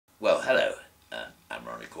Well, hello. I'm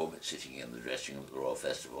Ronnie Corbett, sitting in the dressing room at the Royal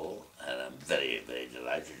Festival, and I'm very, very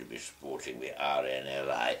delighted to be supporting the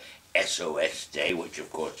RNLI SOS Day, which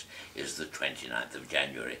of course is the 29th of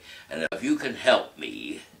January. And if you can help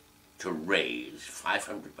me to raise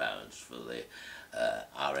 £500 for the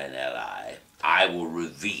RNLI, I will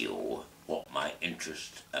reveal what my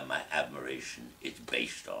interest and my admiration is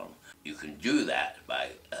based on. You can do that by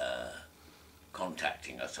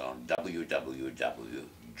contacting us on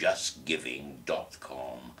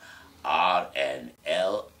www.justgiving.com,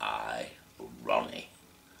 RNLI Ronnie.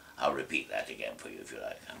 I'll repeat that again for you if you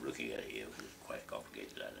like. I'm looking at it here, it's quite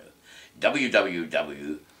complicated, I know.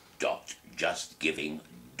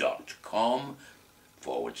 www.justgiving.com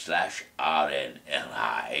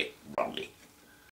 /RNLI Ronnie.